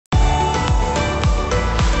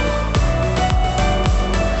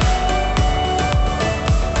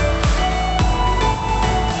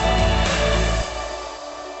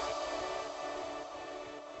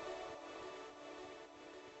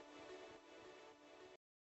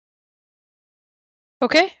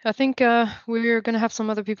Okay, I think we're going to have some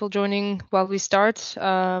other people joining while we start.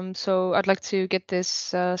 So I'd like to get this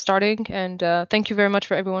starting, and thank you very much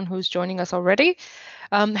for everyone who's joining us already.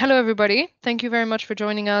 Hello, everybody. Thank you very much for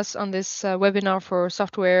joining us on this webinar for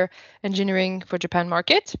software engineering for Japan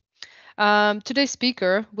market. Today's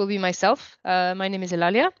speaker will be myself. My name is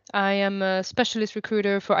Elalia. I am a specialist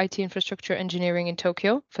recruiter for IT infrastructure engineering in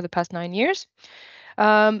Tokyo for the past 9 years.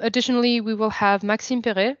 Additionally, we will have Maxime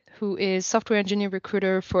Perret, who is software engineer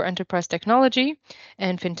recruiter for enterprise technology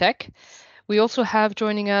and fintech. We also have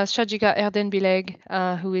joining us Shajika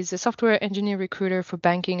Erdenbileg, who is a software engineer recruiter for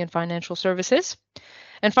banking and financial services.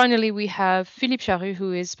 And finally, we have Philippe Charu,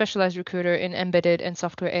 who is specialized recruiter in embedded and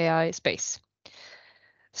software AI space.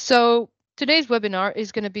 So today's webinar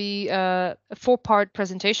is going to be a 4-part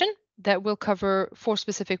presentation that will cover 4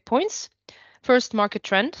 specific points. First, market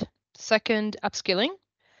trend. Second, upskilling.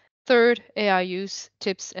 Third, AI use,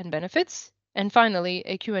 tips and benefits. And finally,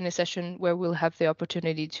 a Q&A session where we'll have the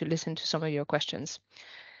opportunity to listen to some of your questions.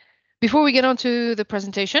 Before we get on to the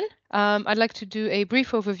presentation, I'd like to do a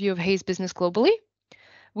brief overview of Hays Business globally.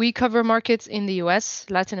 We cover markets in the US,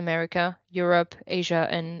 Latin America, Europe, Asia,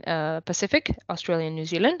 and Pacific, Australia and New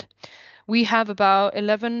Zealand. We have about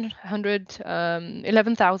 11,000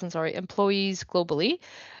 employees globally,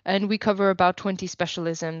 and we cover about 20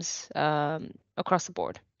 specialisms across the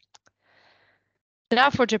board. Now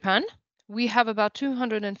for Japan, we have about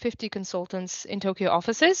 250 consultants in Tokyo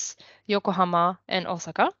offices, Yokohama, and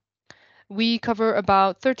Osaka. We cover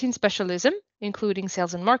about 13 specialisms, including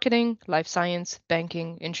sales and marketing, life science,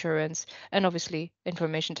 banking, insurance, and obviously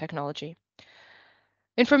information technology.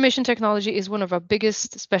 Information technology is one of our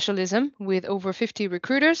biggest specialisms, with over 50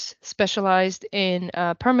 recruiters specialized in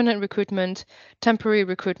permanent recruitment, temporary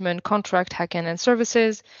recruitment, contract, hack-in and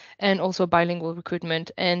services, and also bilingual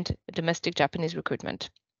recruitment and domestic Japanese recruitment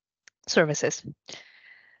services.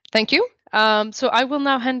 Thank you. So I will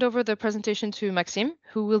now hand over the presentation to Maxime,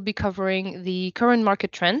 who will be covering the current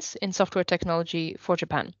market trends in software technology for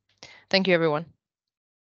Japan. Thank you, everyone.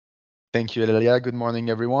 Thank you, Elia. Good morning,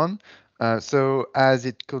 everyone. So as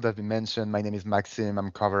it could have been mentioned, my name is Maxime.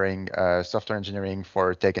 I'm covering software engineering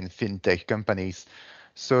for tech and fintech companies.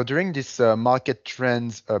 So during this market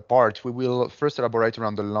trends part, we will first elaborate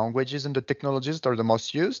around the languages and the technologies that are the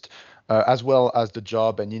most used, as well as the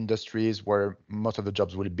job and industries where most of the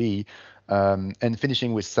jobs will be, and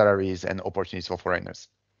finishing with salaries and opportunities for foreigners.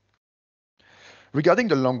 Regarding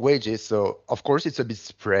the languages, so of course it's a bit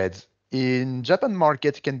spread. In Japan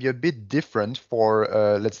market can be a bit different for,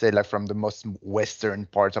 let's say, like from the most Western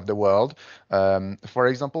part of the world. For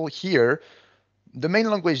example, here, the main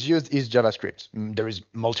language used is JavaScript. There is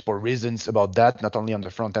multiple reasons about that, not only on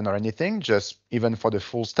the front end or anything, just even for the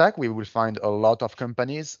full stack, we will find a lot of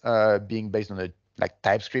companies being based on a like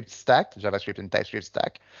TypeScript stack, JavaScript and TypeScript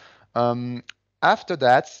stack. After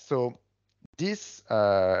that, so this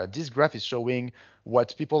graph is showing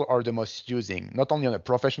what people are the most using, not only on a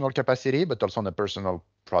professional capacity, but also on a personal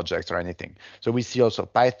projects or anything. So we see also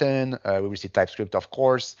Python, we will see TypeScript, of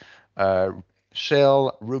course,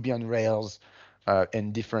 Shell, Ruby on Rails,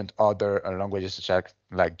 and different other languages such as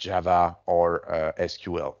like Java or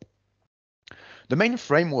SQL. The main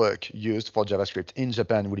framework used for JavaScript in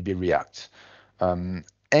Japan will be React.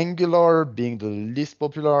 Angular being the least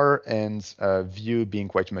popular, and Vue being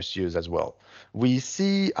quite much used as well. We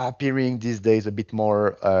see appearing these days a bit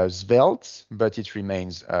more Svelte, but it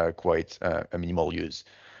remains quite a minimal use.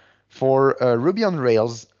 For Ruby on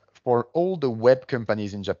Rails, for all the web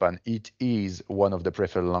companies in Japan, it is one of the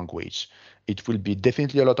preferred language. It will be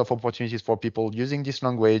definitely a lot of opportunities for people using this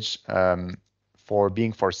language for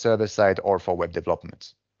server side or for web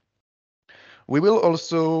development. We will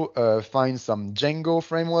also find some Django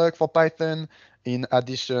framework for Python, in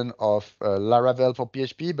addition of Laravel for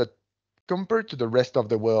PHP, but compared to the rest of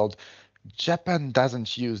the world, Japan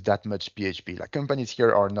doesn't use that much PHP. Like companies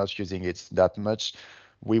here are not using it that much.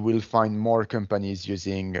 We will find more companies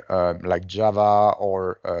using like Java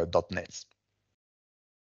or .NET.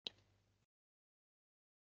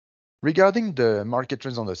 Regarding the market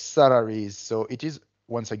trends on the salaries, so it is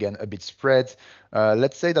once again a bit spread.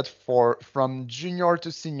 Let's say that from junior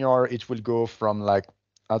to senior, it will go from like,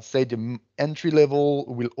 I'd say the entry level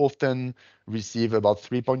will often receive about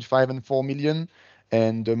 3.5 and 4 million.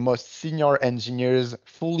 And the most senior engineers,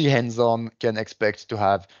 fully hands-on, can expect to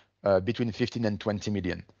have between 15 and 20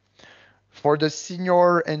 million. For the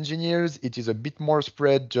senior engineers, it is a bit more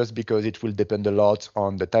spread just because it will depend a lot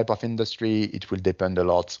on the type of industry. It will depend a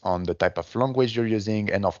lot on the type of language you're using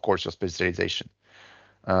and, of course, your specialization.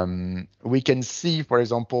 We can see, for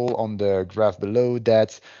example, on the graph below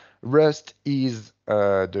that Rust is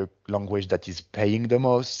the language that is paying the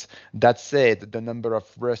most. That said, the number of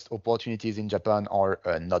Rust opportunities in Japan are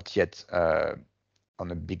not yet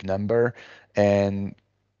on a big number, and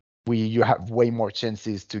you have way more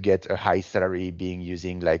chances to get a high salary being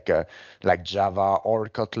using like Java or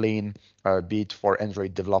Kotlin, be it for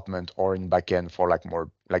Android development or in backend for like more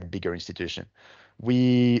like bigger institution.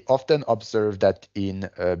 We often observe that in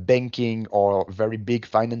banking or very big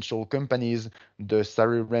financial companies, the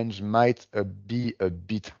salary range might be a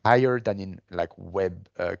bit higher than in like web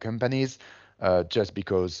companies, just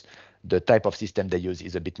because the type of system they use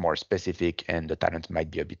is a bit more specific and the talent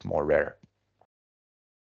might be a bit more rare.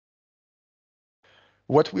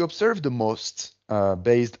 What we observe the most,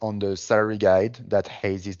 based on the salary guide that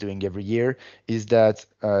Hayes is doing every year, is that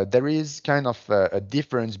there is kind of a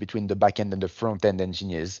difference between the backend and the front-end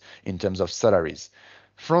engineers in terms of salaries.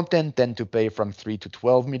 Front-end tend to pay from 3 to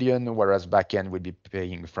 12 million, whereas backend will be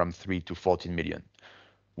paying from 3 to 14 million.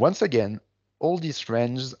 Once again, all these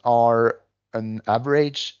ranges are an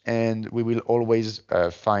average, and we will always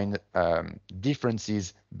find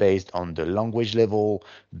differences based on the language level,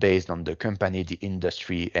 based on the company, the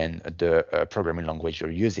industry, and the programming language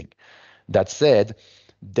you're using. That said,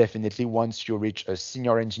 definitely once you reach a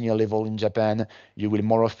senior engineer level in Japan, you will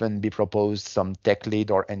more often be proposed some tech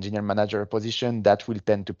lead or engineer manager position that will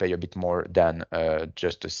tend to pay a bit more than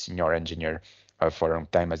just a senior engineer for a long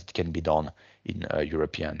time, as it can be done in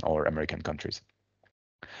European or American countries.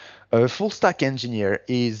 A full stack engineer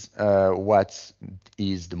is what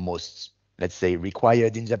is the most, let's say,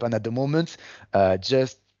 required in Japan at the moment.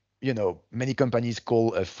 Just many companies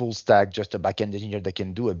call a full stack just a backend engineer that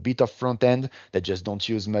can do a bit of front end, that just don't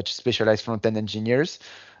use much specialized front end engineers.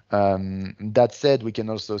 That said, we can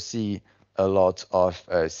also see a lot of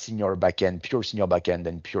senior backend, pure senior backend,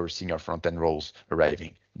 and pure senior front end roles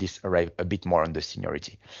arriving. This arrive a bit more on the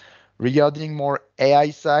seniority. Regarding more AI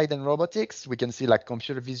side and robotics, we can see like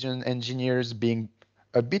computer vision engineers being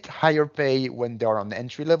a bit higher pay when they are on the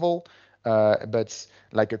entry level, but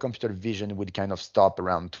like a computer vision would kind of stop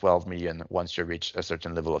around 12 million once you reach a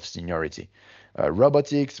certain level of seniority.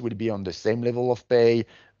 Robotics would be on the same level of pay,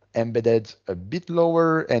 embedded a bit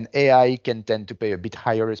lower, and AI can tend to pay a bit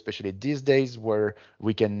higher, especially these days where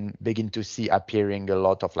we can begin to see appearing a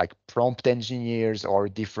lot of like prompt engineers or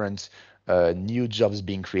different new jobs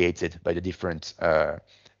being created by the different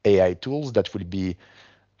AI tools that will be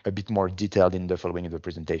a bit more detailed in the following of the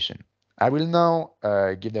presentation. I will now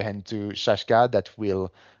give the hand to Shashka that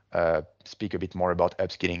will speak a bit more about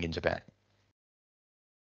upskilling in Japan.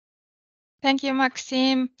 Thank you,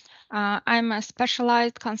 Maxime. I'm a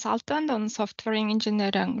specialized consultant on software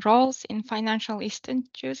engineering roles in financial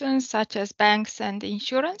institutions such as banks and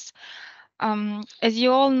insurance. As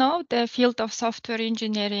you all know, the field of software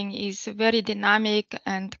engineering is very dynamic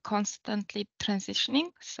and constantly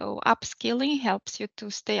transitioning. So upskilling helps you to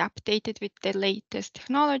stay updated with the latest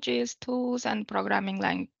technologies, tools, and programming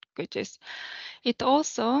languages. It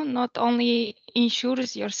also not only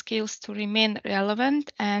ensures your skills to remain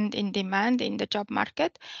relevant and in demand in the job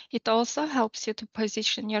market, it also helps you to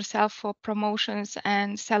position yourself for promotions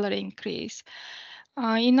and salary increase.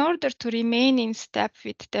 In order to remain in step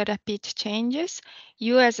with the rapid changes,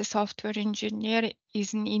 you as a software engineer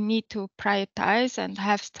need to prioritize and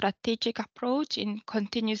have strategic approach in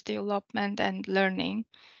continuous development and learning.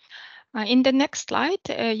 In the next slide,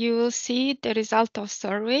 you will see the result of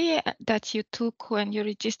survey that you took when you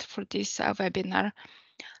registered for this webinar.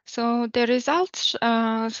 So the results,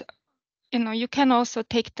 you can also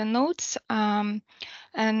take the notes and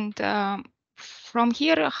from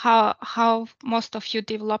here, how most of you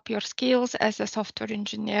develop your skills as a software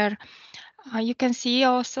engineer. You can see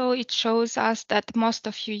also it shows us that most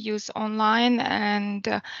of you use online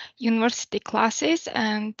and university classes,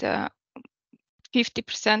 and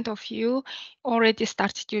 50% of you already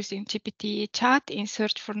started using GPT chat in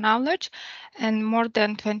search for knowledge, and more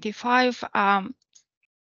than 25%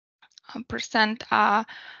 are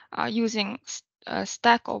using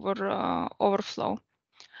Stack Overflow.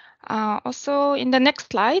 Also, in the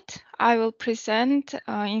next slide, I will present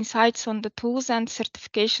insights on the tools and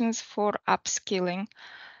certifications for upskilling.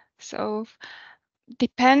 So,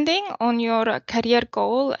 depending on your career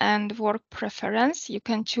goal and work preference, you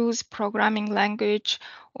can choose programming language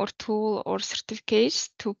or tool or certificates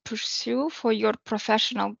to pursue for your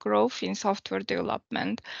professional growth in software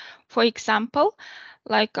development. For example,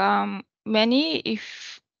 like many,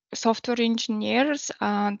 if software engineers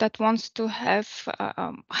that wants to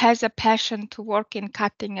has a passion to work in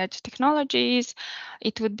cutting edge technologies,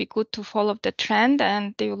 it would be good to follow the trend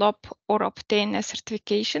and develop or obtain a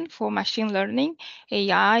certification for machine learning,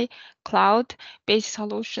 AI, cloud-based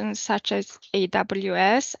solutions such as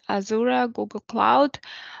AWS, Azure, Google Cloud.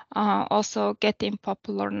 Also getting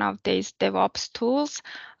popular nowadays, DevOps tools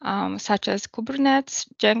such as Kubernetes,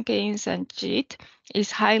 Jenkins, and Git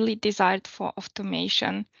is highly desired for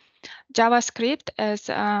automation. JavaScript, as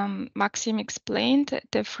Maxim explained,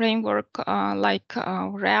 the framework like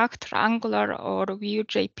React, Angular, or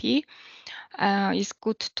Vue.jp is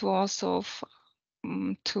good to also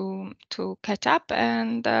to catch up,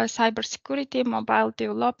 and cybersecurity, mobile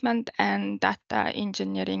development, and data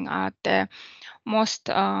engineering are the most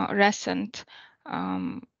recent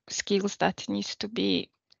skills that needs to be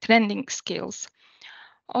trending skills.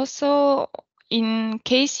 Also, in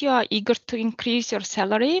case you are eager to increase your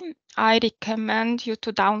salary, I recommend you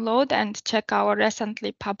to download and check our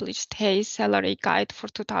recently published Hey Salary Guide for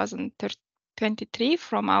 2023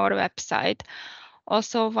 from our website.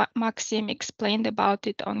 Also, Maxim explained about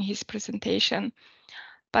it on his presentation.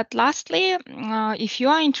 But lastly, if you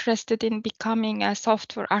are interested in becoming a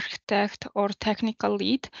software architect or technical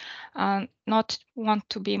lead, not want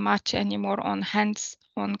to be much anymore on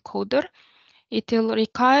hands-on coder, it will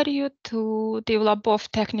require you to develop both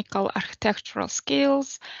technical architectural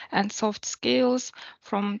skills and soft skills.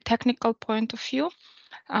 From technical point of view,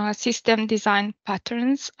 system design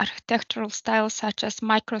patterns, architectural styles such as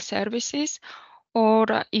microservices, or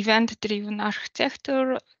event-driven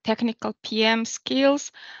architecture, technical PM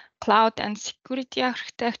skills, cloud and security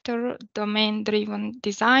architecture, domain-driven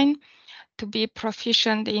design, to be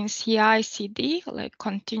proficient in CI/CD, like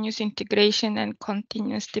continuous integration and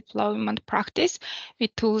continuous deployment practice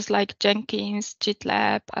with tools like Jenkins,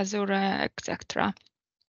 GitLab, Azure, etc.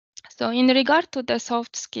 So in regard to the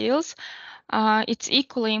soft skills, it's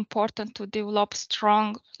equally important to develop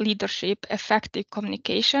strong leadership, effective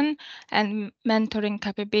communication, and mentoring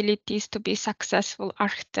capabilities to be successful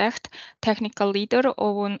architect, technical leader,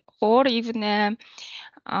 or even an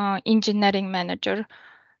engineering manager.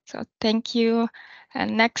 So thank you.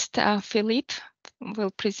 And next, Philippe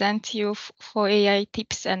will present you for AI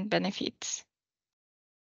tips and benefits.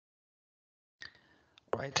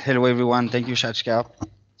 Right. Hello, everyone. Thank you, Shachka.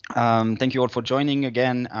 Thank you all for joining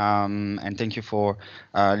again, and thank you for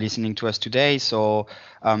listening to us today. So,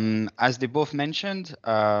 as they both mentioned,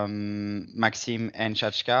 Maxim and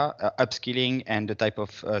Shachka, upskilling and the type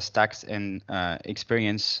of stacks and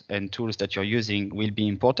experience and tools that you're using will be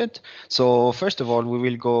important. So, first of all, we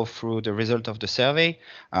will go through the result of the survey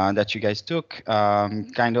that you guys took,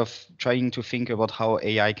 kind of trying to think about how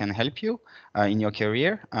AI can help you in your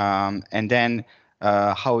career, and then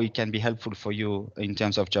how it can be helpful for you in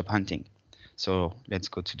terms of job hunting. So let's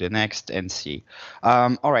go to the next and see.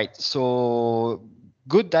 All right, so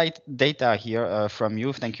good data here from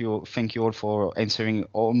you. Thank you all for answering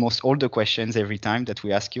almost all the questions every time that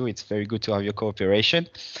we ask you. It's very good to have your cooperation.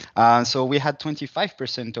 So we had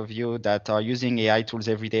 25% of you that are using AI tools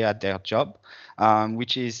every day at their job,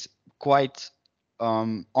 which is quite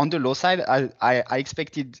on the low side. I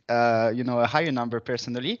expected a higher number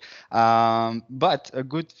personally, but a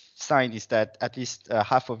good sign is that at least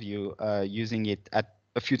half of you using it at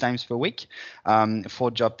a few times per week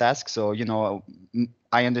for job tasks. So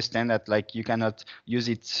I understand that like you cannot use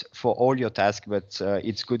it for all your tasks, but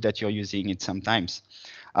it's good that you're using it sometimes.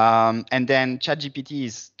 And then ChatGPT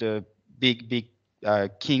is the big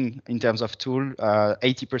king in terms of tool.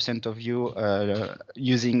 80% of you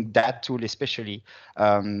using that tool, especially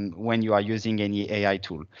when you are using any AI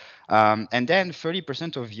tool. And then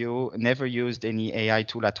 30% of you never used any AI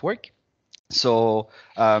tool at work. So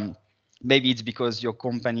maybe it's because your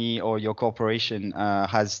company or your corporation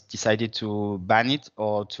has decided to ban it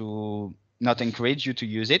or to not encourage you to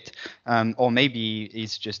use it, or maybe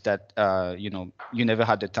it's just that you never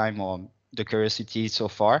had the time or the curiosity so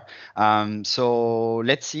far. So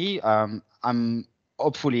let's see. I'm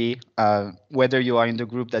hopefully, whether you are in the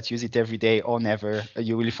group that use it every day or never,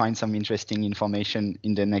 you will find some interesting information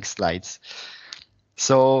in the next slides.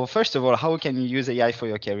 So first of all, how can you use AI for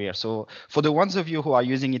your career? So for the ones of you who are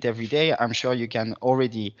using it every day, I'm sure you can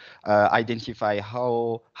already identify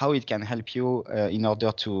how it can help you in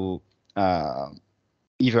order to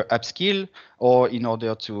either upskill or in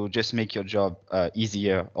order to just make your job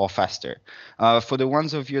easier or faster. For the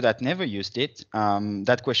ones of you that never used it,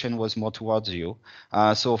 that question was more towards you.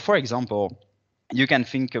 So for example, you can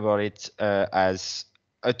think about it as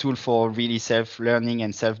a tool for really self-learning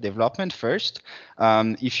and self-development first,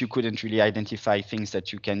 if you couldn't really identify things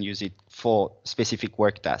that you can use it for specific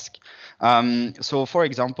work task. So for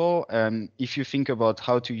example, if you think about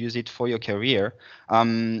how to use it for your career,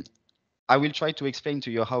 I will try to explain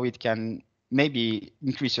to you how it can maybe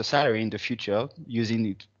increase your salary in the future using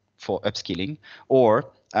it for upskilling,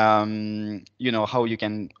 or how you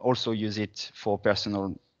can also use it for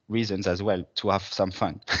personal reasons as well to have some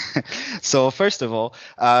fun. So first of all,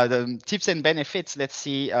 the tips and benefits. Let's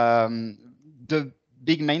see. The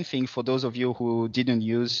big main thing for those of you who didn't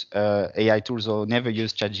use AI tools or never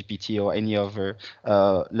used ChatGPT or any other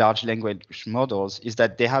large language models is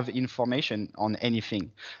that they have information on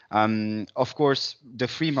anything. Of course, the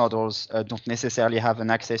free models don't necessarily have an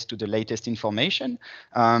access to the latest information,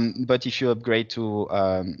 but if you upgrade to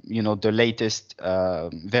the latest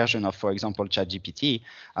version of, for example, ChatGPT,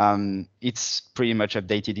 it's pretty much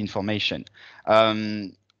updated information.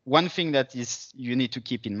 One thing that you need to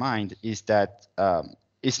keep in mind is that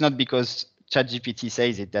it's not because ChatGPT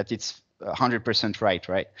says it that it's 100%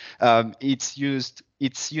 right?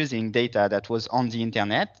 It's using data that was on the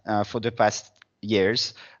internet for the past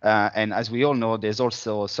years, and as we all know, there's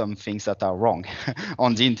also some things that are wrong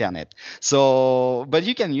on the internet. So, but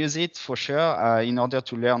you can use it for sure in order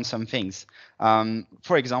to learn some things.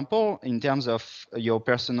 For example, in terms of your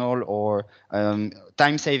personal or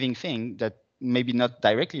time-saving thing that maybe not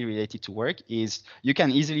directly related to work is you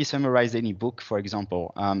can easily summarize any book, for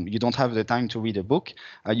example. You don't have the time to read a book.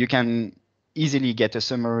 You can easily get a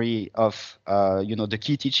summary of the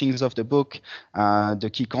key teachings of the book, the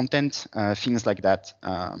key content, things like that.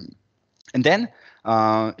 And then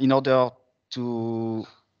in order to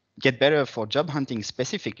get better for job hunting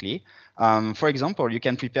specifically, for example, you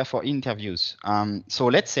can prepare for interviews. So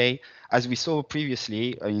let's say, as we saw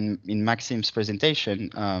previously in Maxim's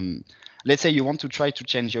presentation, let's say you want to try to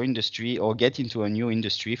change your industry or get into a new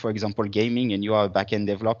industry, for example, gaming, and you are a backend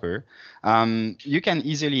developer. You can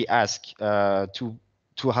easily ask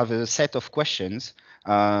to have a set of questions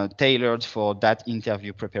tailored for that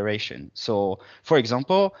interview preparation. So, for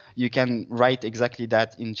example, you can write exactly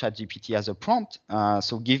that in ChatGPT as a prompt.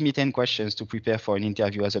 So give me 10 questions to prepare for an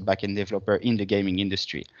interview as a backend developer in the gaming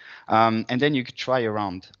industry. And then you could try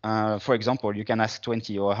around. For example, you can ask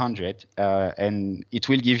 20 or 100, and it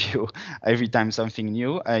will give you every time something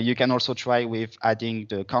new. You can also try with adding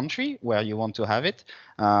the country where you want to have it.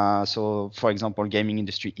 So, for example, gaming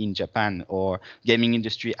industry in Japan or gaming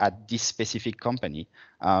industry at this specific company.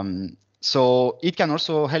 So it can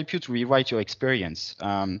also help you to rewrite your experience.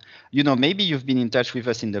 Maybe you've been in touch with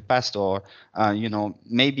us in the past, or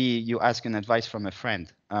maybe you ask an advice from a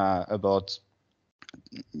friend about,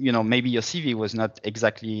 maybe your CV was not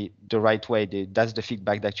exactly the right way. That's the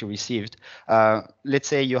feedback that you received. Let's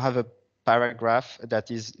say you have a paragraph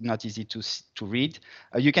that is not easy to read.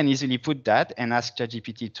 You can easily put that and ask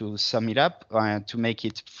ChatGPT to sum it up to make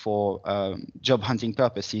it for job hunting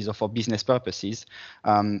purposes or for business purposes.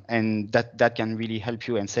 And that can really help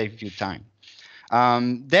you and save you time.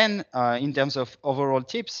 Then in terms of overall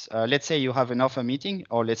tips, let's say you have an offer meeting,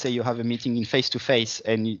 or let's say you have a meeting in face-to-face,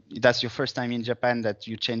 and that's your first time in Japan that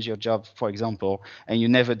you change your job, for example, and you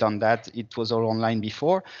never done that, it was all online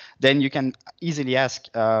before, then you can easily ask,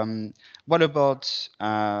 what about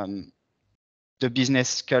the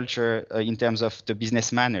business culture in terms of the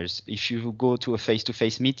business manners? If you go to a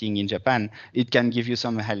face-to-face meeting in Japan, it can give you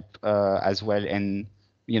some help as well, and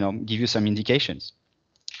give you some indications.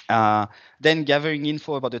 Then gathering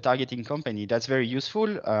info about the targeting company, that's very useful.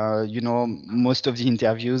 Most of the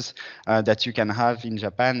interviews that you can have in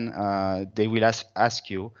Japan, they will ask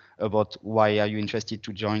you about why are you interested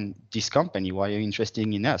to join this company? Why are you interested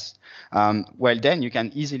in us? Well, then you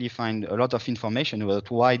can easily find a lot of information about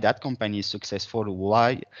why that company is successful,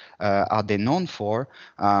 why are they known for,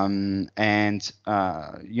 and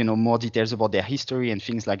more details about their history and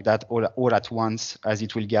things like that all at once, as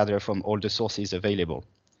it will gather from all the sources available.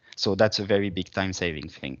 So that's a very big time-saving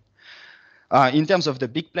thing. In terms of the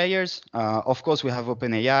big players, of course, we have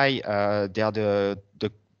OpenAI. They are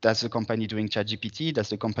that's the company doing ChatGPT. That's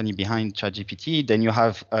the company behind ChatGPT. Then you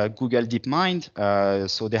have Google DeepMind.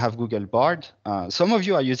 So they have Google Bard. Some of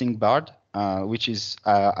you are using Bard, which is,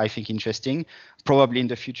 I think, interesting. Probably in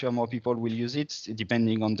the future, more people will use it,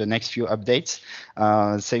 depending on the next few updates.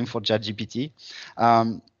 Same for ChatGPT.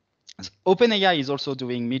 OpenAI is also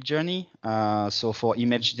doing Midjourney, so for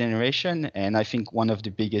image generation, and I think one of the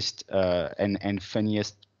biggest and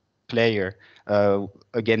funniest player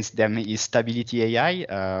against them is Stability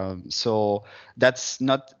AI. So that's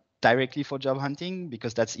not directly for job hunting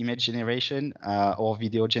because that's image generation or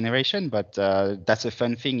video generation, but that's a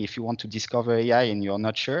fun thing. If you want to discover AI and you're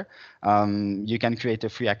not sure, you can create a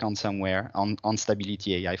free account somewhere on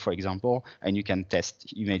Stability AI, for example, and you can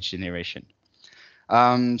test image generation.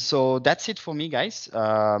 So that's it for me, guys.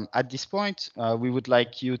 At this point, we would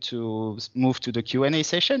like you to move to the Q&A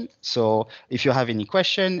session. So if you have any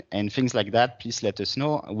question and things like that, please let us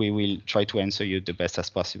know. We will try to answer you the best as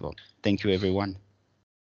possible. Thank you, everyone.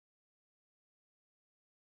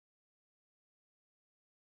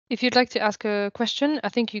 If you'd like to ask a question, I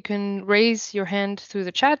think you can raise your hand through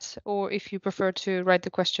the chat, or if you prefer to write the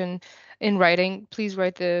question in writing, please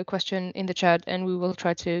write the question in the chat and we will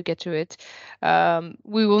try to get to it.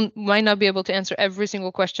 We might not be able to answer every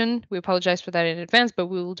single question. We apologize for that in advance, but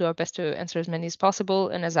we will do our best to answer as many as possible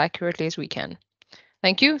and as accurately as we can.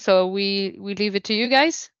 Thank you. So we leave it to you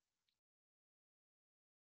guys.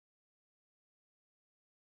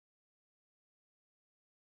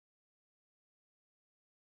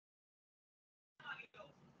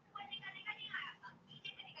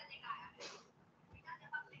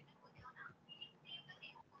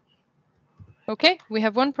 Okay, we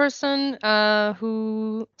have one person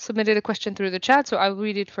who submitted a question through the chat, so I'll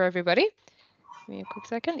read it for everybody. Give me a quick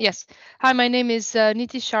second. Yes. Hi, my name is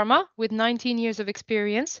Nitish Sharma with 19 years of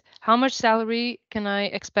experience. How much salary can I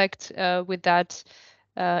expect with that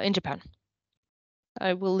in Japan?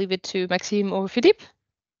 I will leave it to Maxime or Philippe.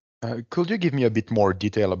 Could you give me a bit more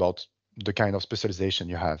detail about the kind of specialization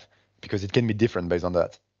you have? Because it can be different based on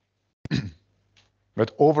that.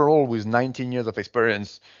 But overall, with 19 years of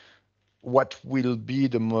experience, what will be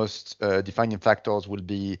the most defining factors will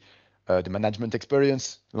be the management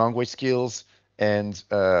experience, language skills, and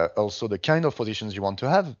also the kind of positions you want to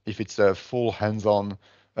have. If it's a full hands-on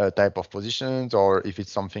type of positions, or if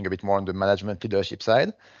it's something a bit more on the management leadership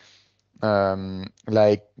side.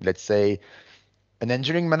 Like, let's say, an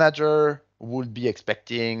engineering manager would be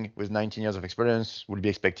expecting, with 19 years of experience, would be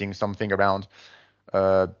expecting something around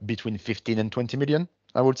between 15 and 20 million,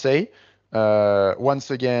 I would say. Once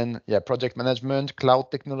again, yeah, project management,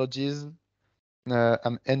 cloud technologies.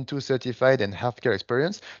 I'm N2 certified and healthcare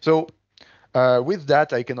experience. So with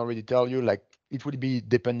that, I can already tell you, like, it would be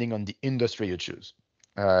depending on the industry you choose.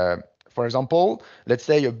 For example, let's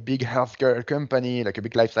say a big healthcare company, like a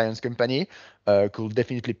big life science company, could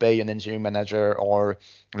definitely pay an engineering manager, or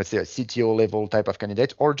let's say a CTO level type of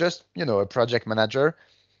candidate, or just, you know, a project manager.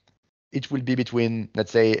 It will be between,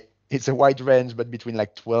 let's say, it's a wide range, but between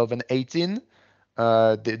like 12 and 18.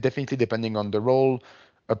 Definitely depending on the role.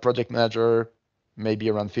 A project manager maybe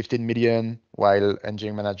around 15 million, while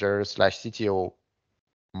engineering manager slash CTO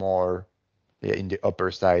more in the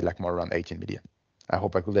upper side, like more around 18 million. I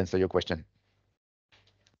hope I could answer your question.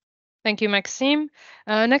 Thank you, Maxime.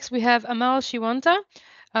 Next, we have Amal Shiwanta.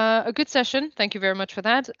 A good session. Thank you very much for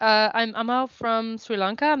that. I'm Amal from Sri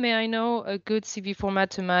Lanka. May I know a good CV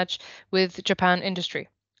format to match with Japan industry?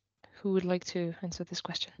 Who would like to answer this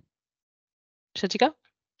question? Shatika?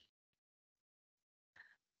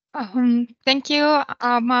 Thank you,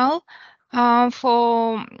 Amal,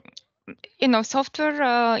 for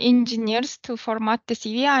software engineers to format the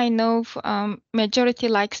CV. I know majority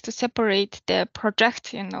likes to separate the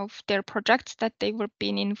project, their projects that they were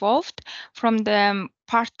being involved from the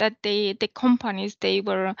part that the companies they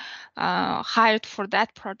were hired for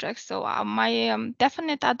that project. So my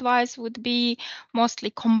definite advice would be mostly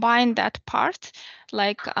combine that part.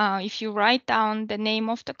 Like if you write down the name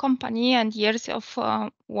of the company and years of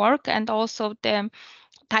work, and also the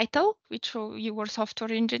title, which you were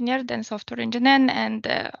software engineer, then software engineer,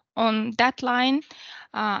 and on that line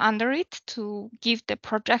under it to give the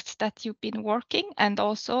projects that you've been working, and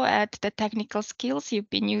also add the technical skills you've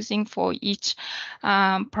been using for each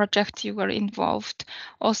project you were involved.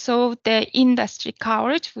 Also, the industry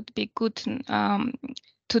coverage would be good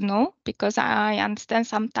to know, because I understand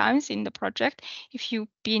sometimes in the project, if you've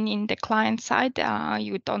been in the client side,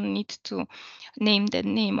 you don't need to name the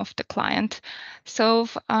name of the client. So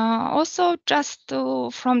also just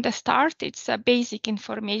from the start, it's a basic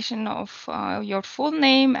information of your full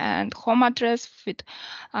name and home address with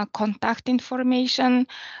contact information,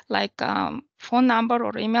 like phone number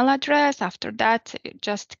or email address. After that,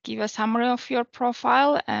 just give a summary of your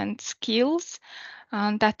profile and skills.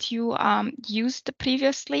 that you used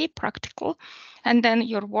previously, practical, and then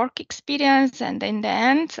your work experience. And in the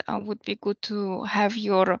end, would be good to have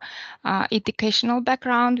your educational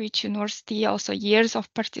background, which university, also years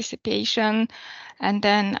of participation, and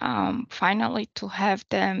then finally to have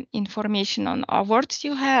the information on awards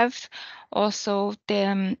you have, also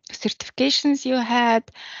the certifications you had,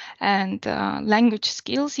 and language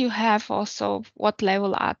skills you have, also what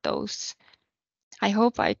level are those. I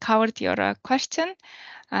hope I covered your question,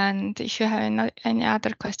 and if you have any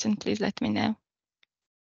other question, please let me know.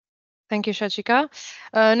 Thank you, Shachika.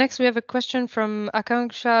 Next, we have a question from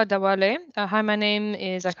Akanksha Dawale. Hi, my name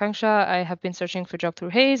is Akanksha. I have been searching for job through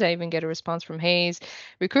Hayes. I even get a response from Hayes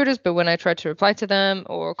recruiters, but when I try to reply to them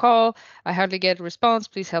or call, I hardly get a response.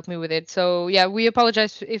 Please help me with it. So yeah, we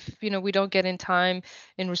apologize if we don't get in time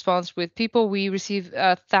in response with people. We receive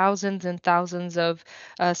thousands and thousands of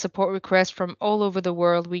support requests from all over the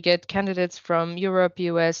world. We get candidates from Europe,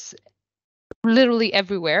 US, literally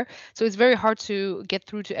everywhere. So it's very hard to get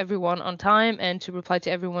through to everyone on time and to reply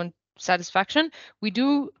to everyone satisfaction. We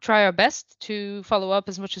do try our best to follow up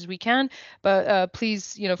as much as we can, but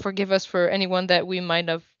please, forgive us for anyone that we might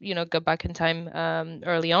have, got back in time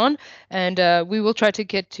early on. And we will try to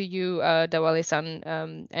get to you,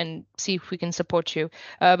 Dawale-san, and see if we can support you.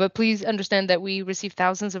 But please understand that we receive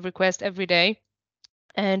thousands of requests every day,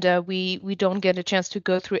 and we don't get a chance to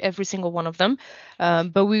go through every single one of them,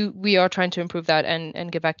 but we are trying to improve that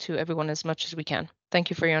and get back to everyone as much as we can. Thank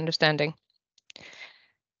you for your understanding.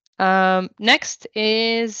 Next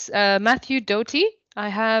is Matthew Doty. I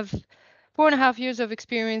have 4.5 years of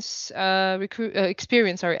experience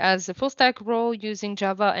as a full stack role using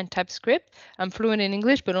Java and TypeScript. I'm fluent in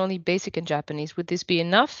English, but only basic in Japanese. Would this be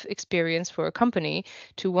enough experience for a company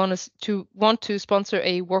to want to sponsor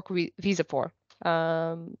a work visa for?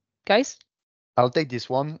 Guys? I'll take this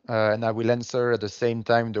one, and I will answer at the same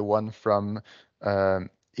time the one from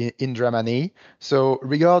Indramani. So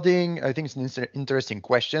regarding, I think it's an interesting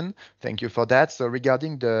question. Thank you for that. So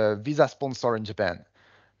regarding the visa sponsor in Japan,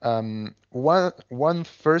 one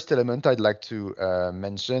first element I'd like to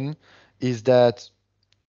mention is that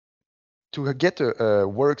to get a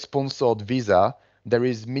work-sponsored visa, there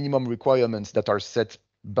is minimum requirements that are set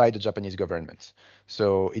by the Japanese government.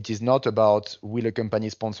 So it is not about will a company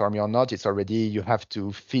sponsor me or not. It's already you have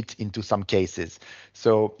to fit into some cases.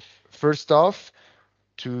 So first off,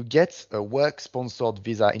 to get a work-sponsored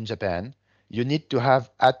visa in Japan, you need to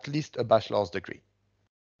have at least a bachelor's degree.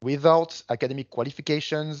 Without academic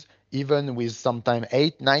qualifications, even with sometimes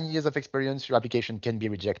 8-9 years of experience, your application can be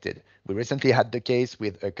rejected. We recently had the case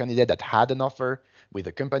with a candidate that had an offer with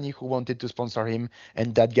a company who wanted to sponsor him,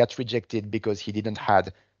 and that got rejected because he didn't have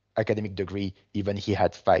academic degree, even he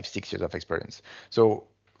had 5-6 years of experience. So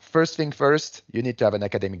first thing first, you need to have an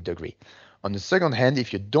academic degree. On the second hand,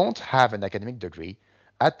 if you don't have an academic degree,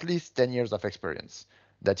 at least 10 years of experience.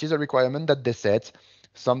 That is a requirement that they set.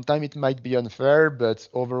 Sometimes it might be unfair, but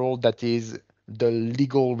overall that is the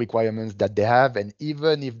legal requirements that they have. And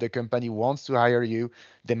even if the company wants to hire you,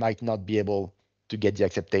 they might not be able to get the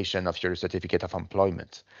acceptation of your certificate of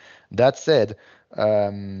employment. That said,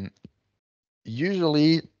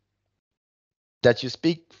 usually that you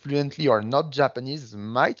speak fluently or not Japanese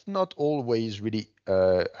might not always really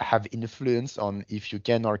have influence on if you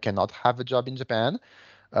can or cannot have a job in Japan.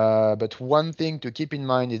 But one thing to keep in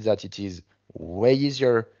mind is that it is way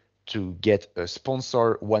easier to get a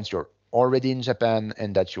sponsor once you're already in Japan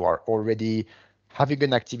and that you are already having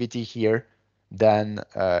an activity here than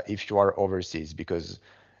if you are overseas. Because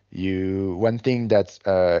one thing that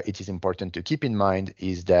it is important to keep in mind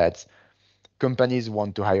is that companies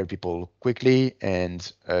want to hire people quickly,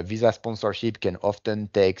 and visa sponsorship can often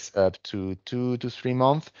take up to 2 to 3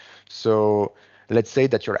 months. So let's say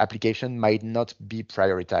that your application might not be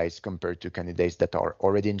prioritized compared to candidates that are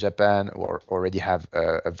already in Japan or already have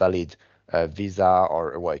a valid visa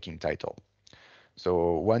or a working title.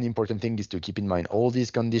 So one important thing is to keep in mind all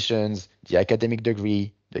these conditions, the academic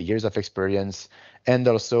degree, the years of experience, and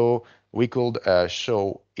also we could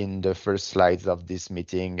show in the first slides of this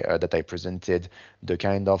meeting that I presented the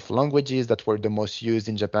kind of languages that were the most used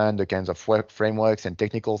in Japan, the kinds of web frameworks and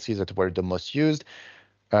technical skills that were the most used.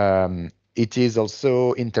 It is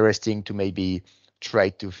also interesting to maybe try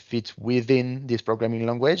to fit within this programming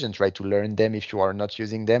language and try to learn them if you are not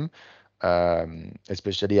using them.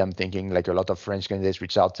 Especially I'm thinking like a lot of French candidates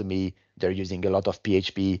reach out to me. They're using a lot of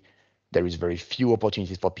PHP. There is very few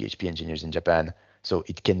opportunities for PHP engineers in Japan. So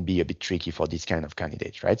it can be a bit tricky for this kind of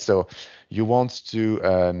candidates, right? So you want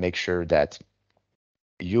to make sure that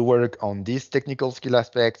you work on these technical skill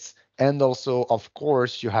aspects. And also, of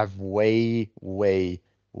course, you have way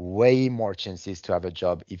way more chances to have a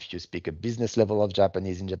job if you speak a business level of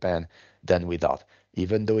Japanese in Japan than without.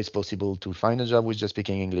 Even though it's possible to find a job with just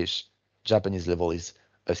speaking English, Japanese level is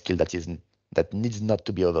a skill that needs not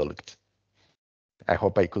to be overlooked. I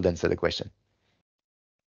hope I could answer the question.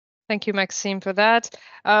 Thank you, Maxime, for that.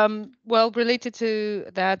 Well, related to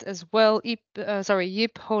that as well,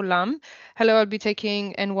 Yip Ho Lam. Hello, I'll be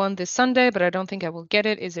taking N1 this Sunday, but I don't think I will get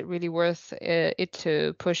it. Is it really worth it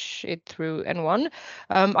to push it through N1?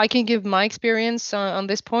 I can give my experience on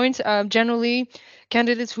this point. Generally,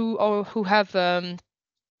 candidates who have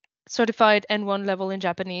certified N1 level in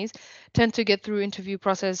Japanese tend to get through interview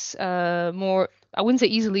process more, I wouldn't say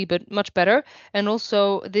easily, but much better. And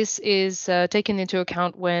also this is taken into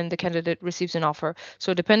account when the candidate receives an offer.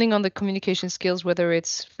 So depending on the communication skills, whether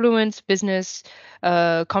it's fluent, business,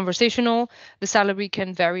 conversational, the salary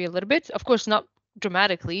can vary a little bit. Of course, not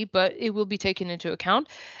dramatically, but it will be taken into account.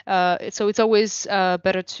 So it's always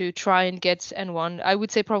better to try and get N1. I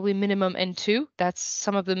would say probably minimum N2. That's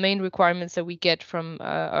some of the main requirements that we get from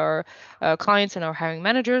our clients and our hiring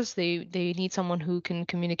managers. They need someone who can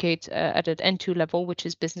communicate at an N2 level, which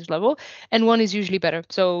is business level. N1 is usually better.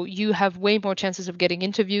 So you have way more chances of getting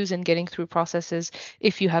interviews and getting through processes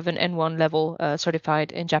if you have an N1 level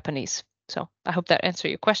certified in Japanese. So I hope that answered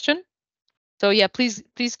your question. So yeah, please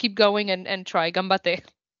keep going and try ganbatte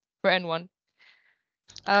for N1.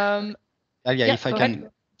 Yeah, if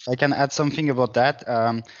I can add something about that,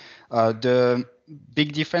 the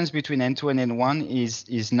big difference between N2 and N1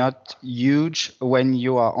 is not huge when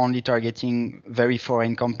you are only targeting very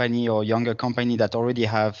foreign company or younger company that already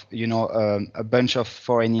have a bunch of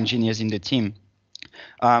foreign engineers in the team.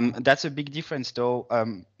 That's a big difference though.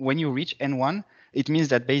 When you reach N1, it means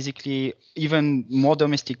that basically even more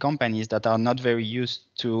domestic companies that are not very used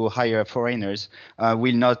to hire foreigners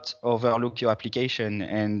will not overlook your application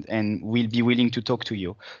and will be willing to talk to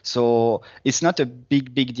you. So it's not a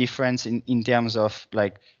big difference in terms of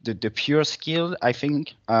like the pure skill, I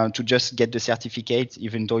think, to just get the certificate,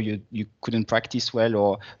 even though you couldn't practice well,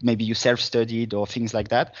 or maybe you self-studied or things like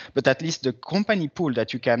that. But at least the company pool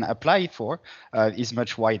that you can apply for is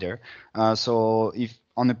much wider. So if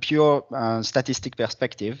on a pure statistic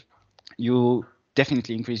perspective, you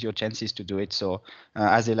definitely increase your chances to do it. So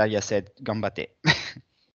as Elalia said, ganbatte.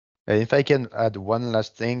 If I can add one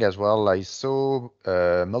last thing as well, I saw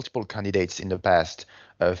multiple candidates in the past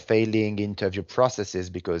failing interview processes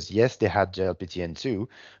because yes, they had JLPT N2,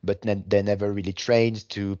 but they never really trained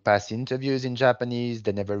to pass interviews in Japanese.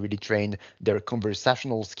 They never really trained their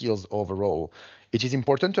conversational skills overall. It is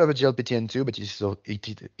important to have a JLPT N2, but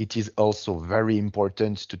it is also very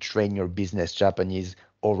important to train your business Japanese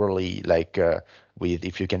orally, like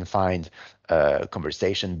if you can find a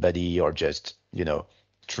conversation buddy or just,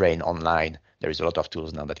 train online. There is a lot of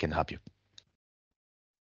tools now that can help you.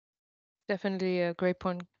 Definitely a great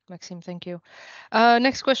point, Maxime. Thank you.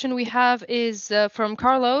 Next question we have is from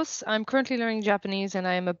Carlos. I'm currently learning Japanese and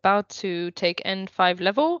I am about to take N5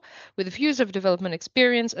 level with a few years of development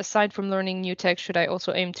experience. Aside from learning new tech, should I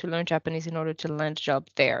also aim to learn Japanese in order to land a job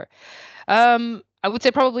there? I would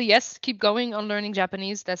say probably yes, keep going on learning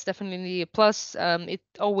Japanese. That's definitely a plus. It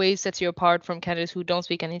always sets you apart from candidates who don't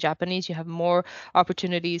speak any Japanese. You have more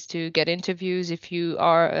opportunities to get interviews if you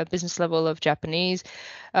are a business level of Japanese.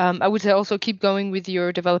 I would say also keep going with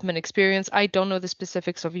your development experience. I don't know the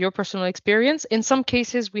specifics of your personal experience. In some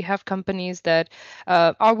cases, we have companies that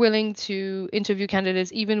are willing to interview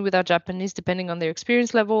candidates even without Japanese, depending on their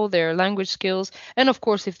experience level, their language skills, and of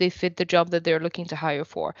course, if they fit the job that they're looking to hire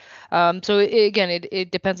for. So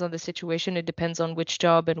it depends on the situation. It depends on which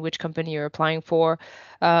job and which company you're applying for.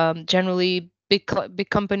 Generally, big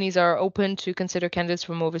companies are open to consider candidates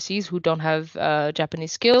from overseas who don't have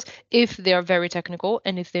Japanese skills if they are very technical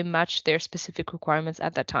and if they match their specific requirements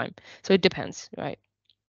at that time. So it depends, right?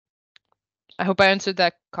 I hope I answered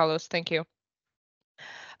that, Carlos. Thank you.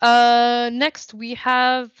 Next, we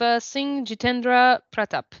have Singh Jitendra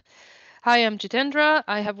Pratap. Hi, I'm Jitendra.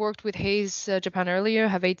 I have worked with Hayes Japan earlier,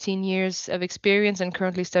 have 18 years of experience and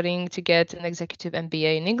currently studying to get an executive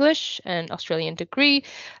MBA in English and Australian degree.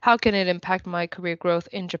 How can it impact my career growth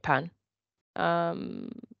in Japan?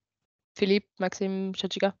 Philippe, Maxime,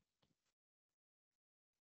 Shachiga?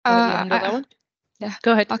 Want to handle that one? Yeah.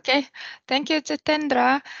 Go ahead. Okay. Thank you,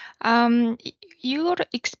 Jitendra. Your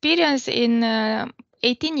experience in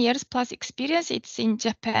 18 years plus experience, it's in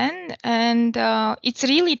Japan, and it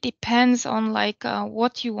really depends on like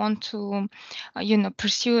what you want to,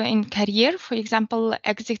 pursue in career. For example,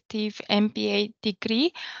 executive MBA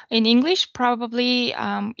degree in English, probably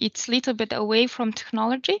it's a little bit away from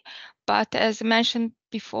technology, but as mentioned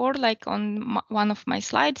before, like on one of my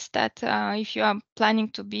slides, that if you are planning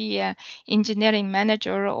to be an engineering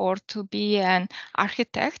manager or to be an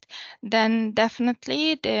architect, then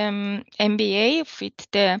definitely the MBA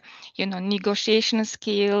with the negotiation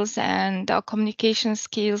skills and communication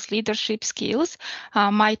skills, leadership skills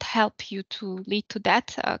might help you to lead to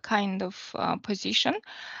that kind of position.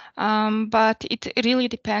 But it really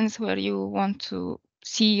depends where you want to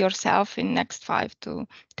see yourself in next 5 to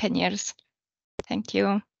 10 years. Thank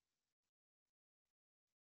you.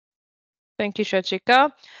 Thank you,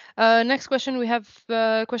 Shachika. Next question, we have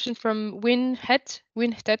a question from Winhet,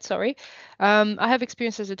 sorry. I have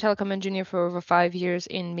experience as a telecom engineer for over 5 years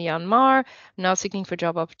in Myanmar, now seeking for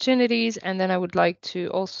job opportunities, and then I would like to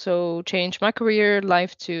also change my career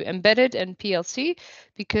life to embedded and PLC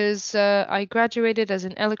because I graduated as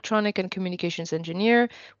an electronic and communications engineer.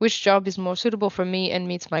 Which job is more suitable for me and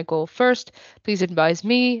meets my goal first? Please advise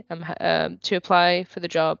me to apply for the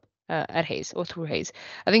job at Hayes or through Hayes.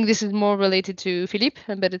 I think this is more related to Philippe,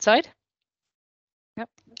 embedded side. Yep.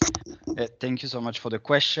 Thank you so much for the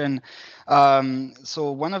question.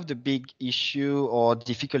 So one of the big issue or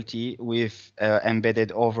difficulty with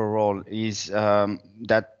embedded overall is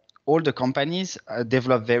that all the companies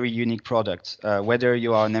develop very unique products, whether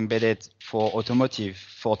you are an embedded for automotive,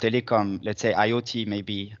 for telecom, let's say IoT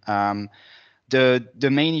maybe. The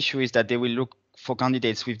main issue is that they will look for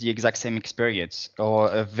candidates with the exact same experience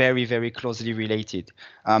or very, very closely related.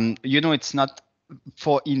 It's not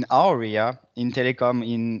for in our area, in telecom,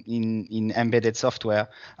 in embedded software,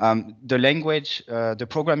 the language, the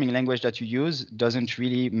programming language that you use doesn't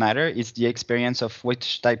really matter. It's the experience of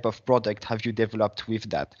which type of product have you developed with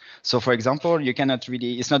that. So for example, you cannot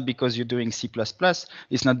really, it's not because you're doing C++,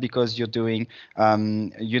 it's not because you're doing,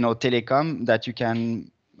 telecom that you can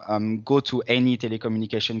go to any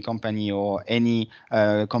telecommunication company or any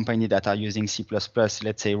company that are using C++,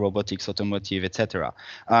 let's say robotics, automotive, etc.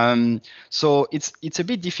 So it's a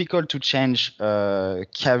bit difficult to change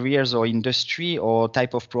careers or industry or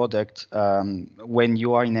type of product when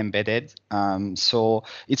you are in embedded. So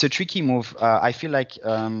it's a tricky move. I feel like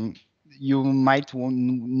you might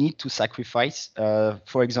need to sacrifice,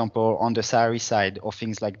 for example, on the salary side or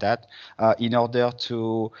things like that, in order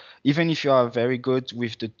to, even if you are very good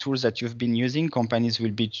with the tools that you've been using, companies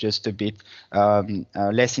will be just a bit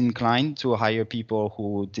less inclined to hire people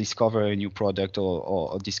who discover a new product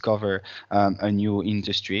or discover a new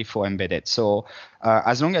industry for embedded. So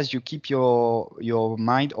as long as you keep your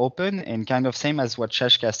mind open and kind of same as what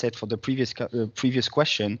Shashka said for the previous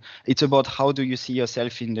question, it's about how do you see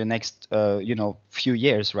yourself in the next few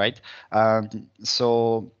years, right?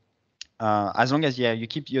 So as long as you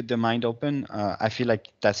keep the mind open, I feel like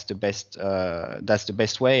that's the best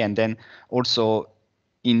way. And then also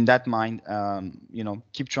in that mind,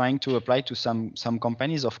 keep trying to apply to some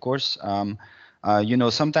companies, of course.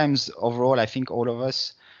 Sometimes overall, I think all of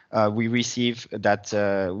us we receive that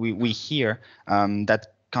we hear that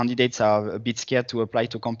candidates are a bit scared to apply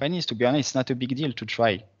to companies. To be honest, it's not a big deal to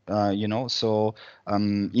try. So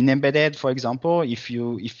in embedded, for example, if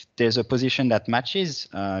there's a position that matches,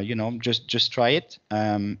 just try it,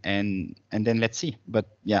 and then let's see. But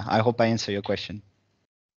yeah, I hope I answer your question.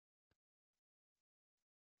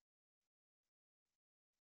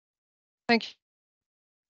 Thank you.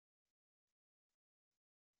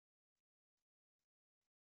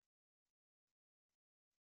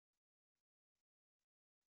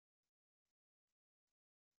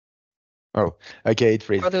 Oh, okay, it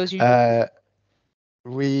freeze. For those We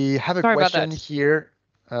have a Sorry about question that. here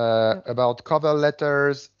about cover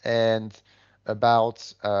letters and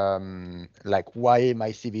about like why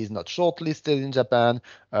my CV is not shortlisted in Japan.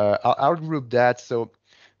 I'll group that. So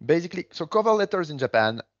basically, so cover letters in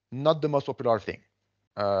Japan, not the most popular thing.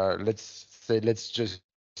 Let's just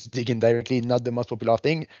dig in directly, not the most popular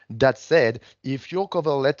thing. That said, if your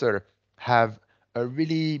cover letter have a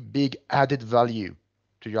really big added value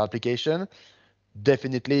to your application,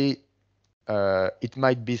 definitely it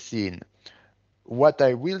might be seen. What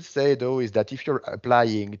I will say though is that if you're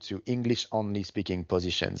applying to English only speaking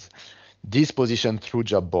positions, this position through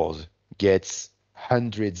job boards gets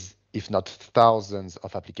hundreds, if not thousands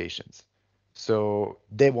of applications. So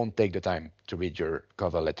they won't take the time to read your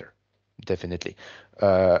cover letter, definitely.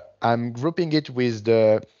 I'm grouping it with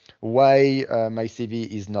the why my CV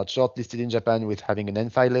is not shortlisted in Japan with having an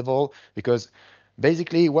N5 level, because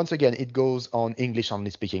basically, once again, it goes on English only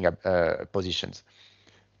speaking positions.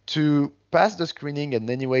 To pass the screening and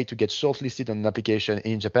anyway to get shortlisted on an application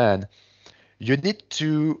in Japan, you need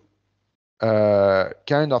to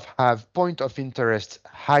kind of have point of interest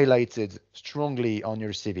highlighted strongly on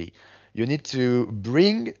your CV. You need to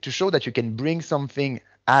show that you can bring something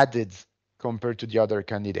added compared to the other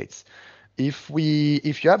candidates. If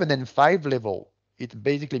you have an N5 level, it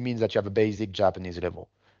basically means that you have a basic Japanese level.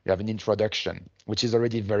 You have an introduction, which is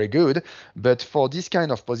already very good. But for this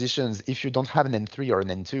kind of positions, if you don't have an N3 or an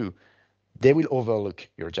N2, they will overlook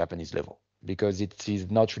your Japanese level because it is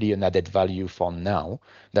not really an added value for now.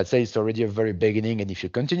 That says it's already a very beginning. And if you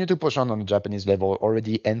continue to push on the Japanese level,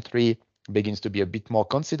 already N3 begins to be a bit more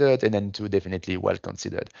considered, and N2 definitely well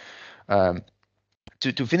considered.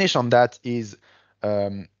 To finish on that is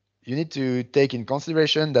you need to take in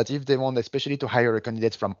consideration that if they want especially to hire a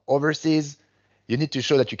candidate from overseas, you need to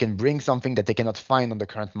show that you can bring something that they cannot find on the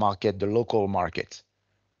current market, the local market,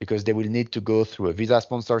 because they will need to go through a visa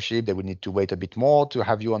sponsorship. They will need to wait a bit more to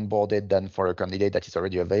have you onboarded than for a candidate that is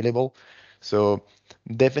already available. So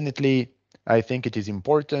definitely, I think it is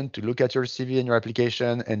important to look at your CV and your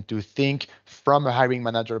application and to think from a hiring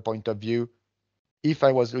manager point of view, if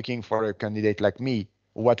I was looking for a candidate like me,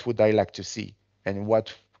 what would I like to see? And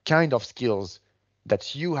what kind of skills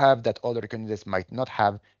that you have that other candidates might not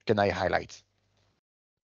have can I highlight?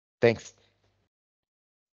 Thanks.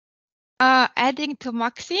 Adding to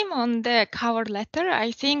Maxim on the cover letter,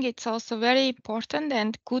 I think it's also very important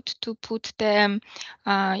and good to put the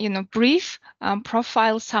brief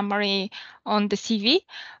profile summary on the CV,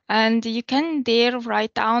 and you can there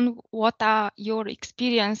write down what are your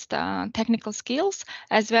experienced technical skills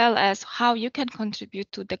as well as how you can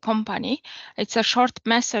contribute to the company. It's a short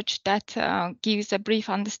message that gives a brief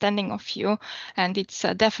understanding of you, and it's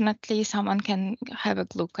definitely someone can have a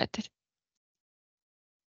look at it.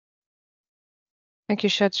 Thank you,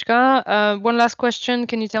 Shachka. One last question.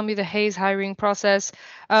 Can you tell me the Hays hiring process?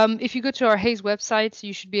 If you go to our Hays website,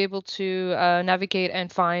 you should be able to navigate and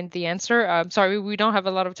find the answer. Sorry, we don't have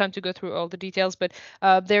a lot of time to go through all the details, but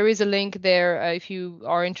there is a link there if you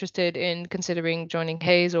are interested in considering joining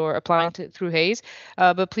Hays or applying through Hays.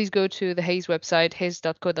 But please go to the Hays website,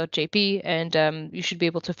 hays.co.jp, and you should be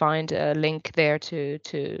able to find a link there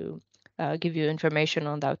to give you information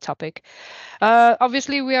on that topic.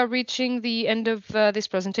 Obviously, we are reaching the end of this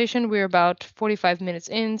presentation. We're about 45 minutes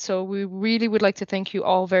in, so we really would like to thank you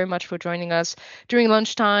all very much for joining us during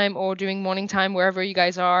lunchtime or during morning time, wherever you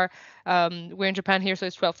guys are. We're in Japan here, so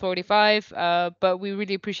it's 12:45, but we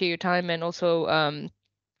really appreciate your time and also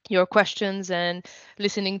your questions and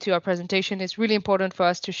listening to our presentation. Is really important for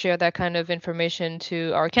us to share that kind of information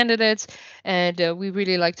to our candidates, and we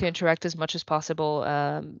really like to interact as much as possible,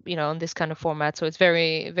 on this kind of format. So it's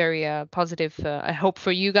very, very positive, I hope,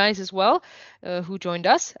 for you guys as well, who joined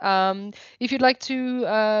us. If you'd like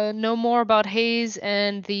to know more about Hays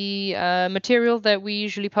and the material that we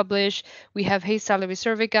usually publish, we have Hays Salary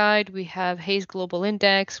Survey Guide, we have Hays Global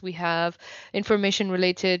Index, we have information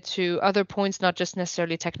related to other points, not just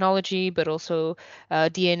necessarily technology, but also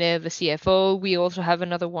DNA of a CFO. We also have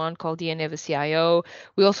another one called DNA of a CIO.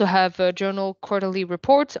 We also have a journal quarterly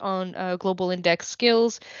report on global index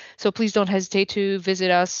skills. So please don't hesitate to visit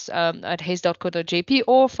us at hays.co.jp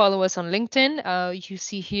or follow us on LinkedIn. You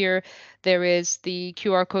see here there is the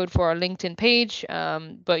QR code for our LinkedIn page,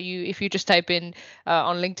 but if you just type in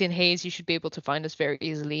on LinkedIn Hays, you should be able to find us very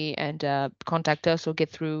easily and contact us or get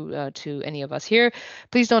through to any of us here.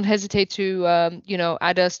 Please don't hesitate to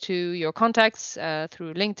add us to your contacts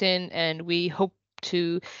through LinkedIn, and we hope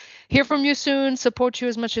to hear from you soon, support you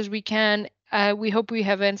as much as we can. We hope we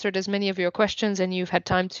have answered as many of your questions and you've had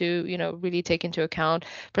time to, really take into account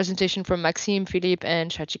presentation from Maxime, Philippe,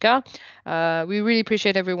 and Shachika. We really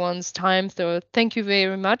appreciate everyone's time. So thank you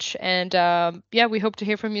very much. And we hope to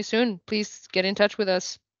hear from you soon. Please get in touch with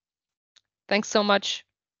us. Thanks so much.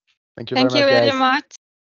 Thank you very much, guys. Very much.